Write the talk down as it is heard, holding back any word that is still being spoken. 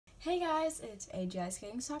Hey guys, it's AGI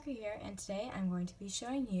Skating Soccer here, and today I'm going to be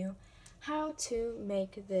showing you how to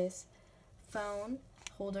make this phone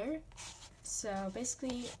holder. So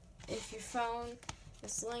basically, if your phone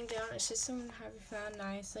is laying down, it's just something to have your phone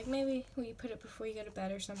nice, like maybe where you put it before you go to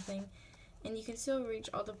bed or something, and you can still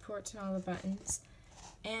reach all the ports and all the buttons.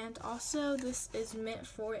 And also, this is meant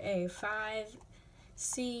for a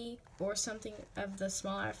 5C or something of the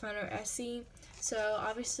smaller iPhone or SE. So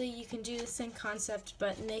obviously you can do the same concept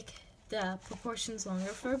but make the proportions longer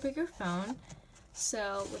for a bigger phone.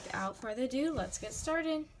 So without further ado, let's get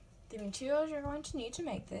started. The materials you're going to need to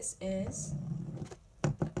make this is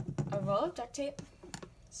a roll of duct tape,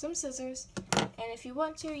 some scissors, and if you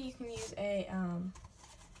want to, you can use a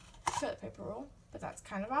toilet paper roll, but that's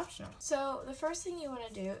kind of optional. So the first thing you want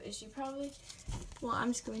to do is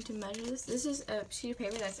I'm just going to measure this. This is a sheet of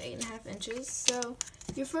paper that's 8.5 inches. So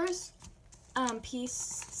your first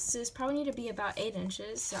pieces probably need to be about 8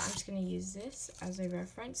 inches. So I'm just going to use this as a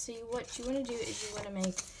reference. So what you want to do is you want to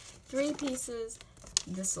make 3 pieces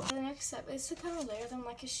this long. The next step is to kind of layer them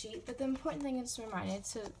like a sheet, but the important thing is to remind it.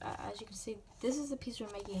 So as you can see, this is the piece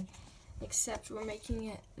we're making, except we're making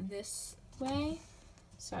it this way.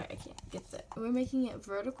 Sorry, I can't get that. We're making it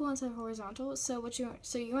vertical instead of horizontal. So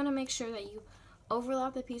you want to make sure that you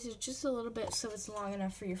overlap the pieces just a little bit so it's long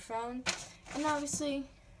enough for your phone. And obviously,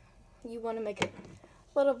 you want to make it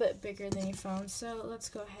a little bit bigger than your phone. So let's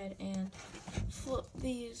go ahead and flip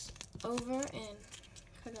these over and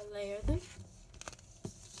kind of layer them.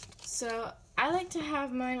 So I like to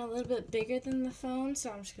have mine a little bit bigger than the phone, so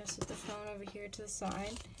I'm just going to set the phone over here to the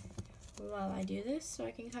side while I do this, so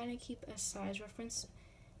I can kind of keep a size reference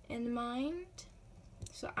in mind.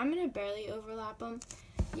 So I'm going to barely overlap them.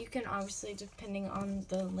 You can obviously, depending on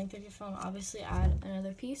the length of your phone, obviously add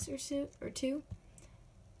another piece or two.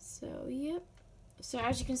 So yep. So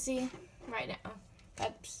as you can see right now,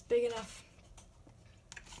 that's big enough.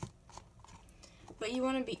 But you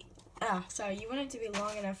want to you want it to be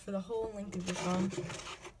long enough for the whole length of your phone.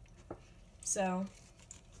 So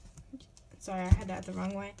sorry, I had that the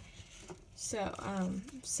wrong way. So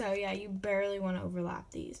yeah, you barely want to overlap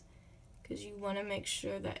these because you want to make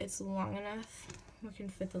sure that it's long enough we can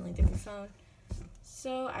fit the length of your phone.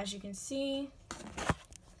 So as you can see,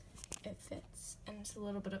 it fits, and it's a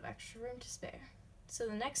little bit of extra room to spare. So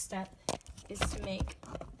the next step is to make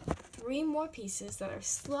 3 more pieces that are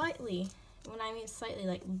slightly, when I mean slightly,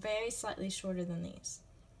 like very slightly shorter than these.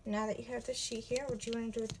 Now that you have the sheet here, what you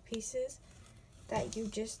want to do with the pieces that you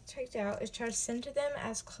just took out is try to center them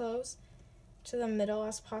as close to the middle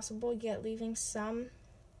as possible, yet leaving some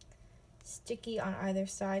sticky on either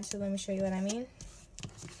side. So let me show you what I mean.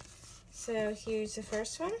 So here's the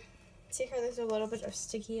first one. See how there's a little bit of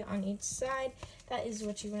sticky on each side? That is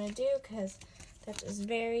what you want to do because that is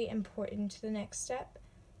very important to the next step.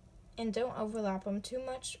 And don't overlap them too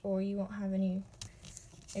much or you won't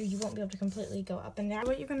be able to completely go up and down.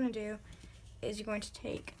 What you're going to do is you're going to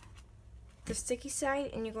take the sticky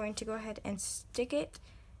side and you're going to go ahead and stick it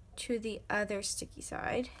to the other sticky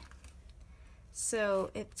side.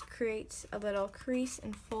 So it creates a little crease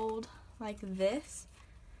and fold like this.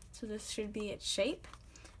 So this should be its shape.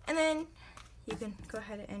 And then you can go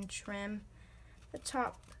ahead and trim the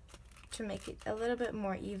top to make it a little bit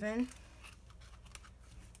more even,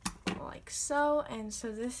 like so. And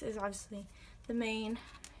so this is obviously the main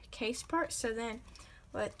case part. So then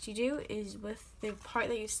what you do is with the part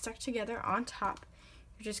that you stuck together on top,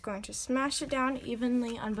 you're just going to smash it down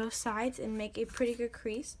evenly on both sides and make a pretty good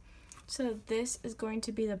crease. So this is going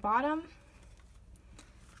to be the bottom.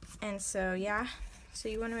 And so yeah, so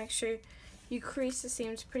you want to make sure you crease the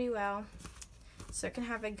seams pretty well so it can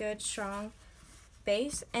have a good strong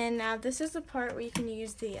base. And now this is the part where you can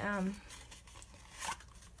use the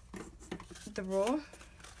roll,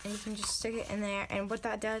 and you can just stick it in there, and what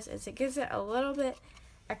that does is it gives it a little bit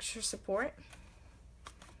extra support.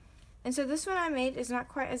 And so this one I made is not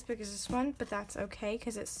quite as big as this one, but that's okay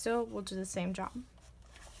because it still will do the same job.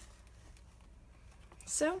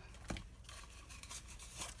 So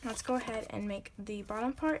let's go ahead and make the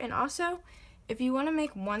bottom part. And also, if you want to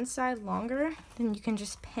make one side longer, then you can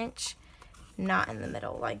just pinch not in the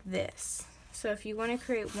middle like this. So if you want to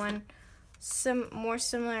create one more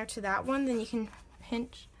similar to that one, then you can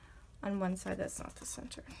pinch on one side that's not the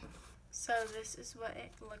center. So this is what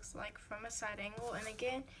it looks like from a side angle, and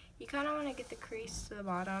again, you kind of want to get the crease to the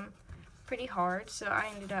bottom pretty hard, so I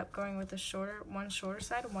ended up going with one shorter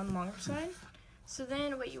side, one longer side. So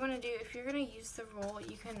then what you want to do, if you're going to use the roll,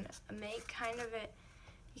 you can make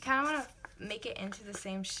you kind of want to make it into the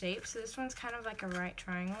same shape. So this one's kind of like a right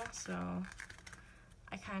triangle, so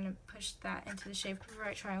I kind of pushed that into the shape of a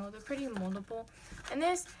right triangle. They're pretty moldable. And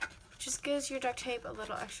this just gives your duct tape a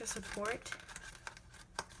little extra support.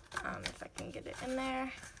 If I can get it in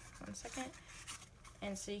there, 1 second.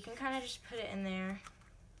 And so you can kind of just put it in there.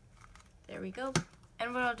 There we go.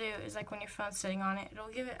 And what I'll do is, like, when your phone's sitting on it, it'll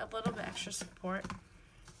give it a little bit extra support.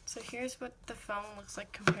 So here's what the phone looks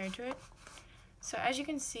like compared to it. So as you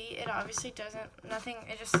can see, it obviously nothing,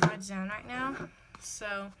 it just slides down right now.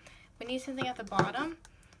 So we need something at the bottom,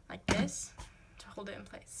 like this, to hold it in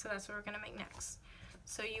place. So that's what we're gonna make next.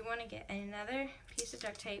 So you wanna get another piece of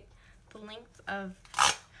duct tape, the length of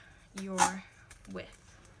your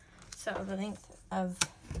width. So the length of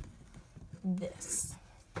this.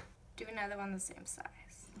 Do another one the same size.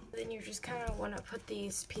 Then you just kind of want to put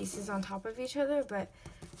these pieces on top of each other, but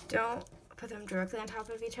don't put them directly on top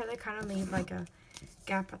of each other. Kind of leave like a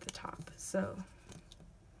gap at the top. So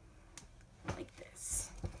like this.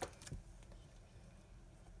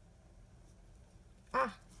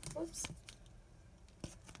 Whoops.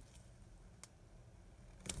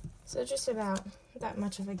 So just about that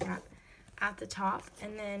much of a gap at the top,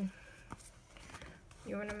 and then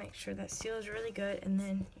you want to make sure that seal is really good, and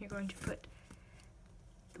then you're going to put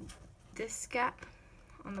this gap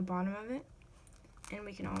on the bottom of it, and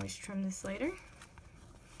we can always trim this later.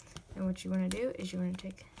 And what you want to do is you want to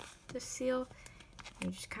take this seal, and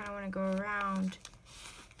you just kind of want to go around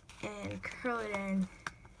and curl it in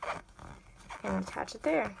and attach it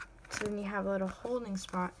there. So then you have a little holding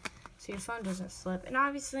spot so your phone doesn't slip. And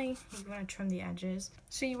obviously you want to trim the edges.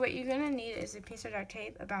 So what you're going to need is a piece of duct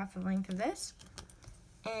tape about the length of this,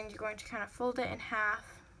 and you're going to kind of fold it in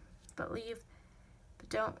half, but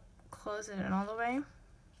don't close it in all the way.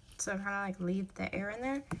 So kind of like leave the air in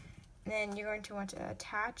there. And then you're going to want to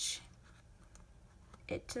attach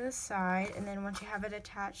it to the side, and then once you have it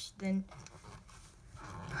attached, then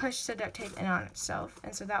push the duct tape in on itself,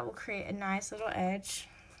 and so that will create a nice little edge.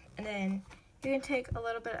 And then you can take a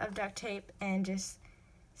little bit of duct tape and just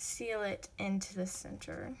seal it into the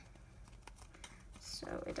center so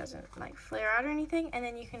it doesn't like flare out or anything, and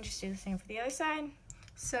then you can just do the same for the other side.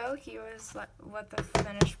 So here is what the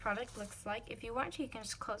finished product looks like. If you want to, you can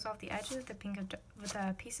just close off the edges with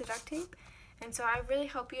a piece of duct tape. And so I really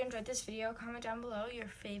hope you enjoyed this video. Comment down below your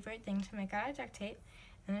favorite thing to make out of duct tape.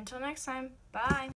 And until next time, bye!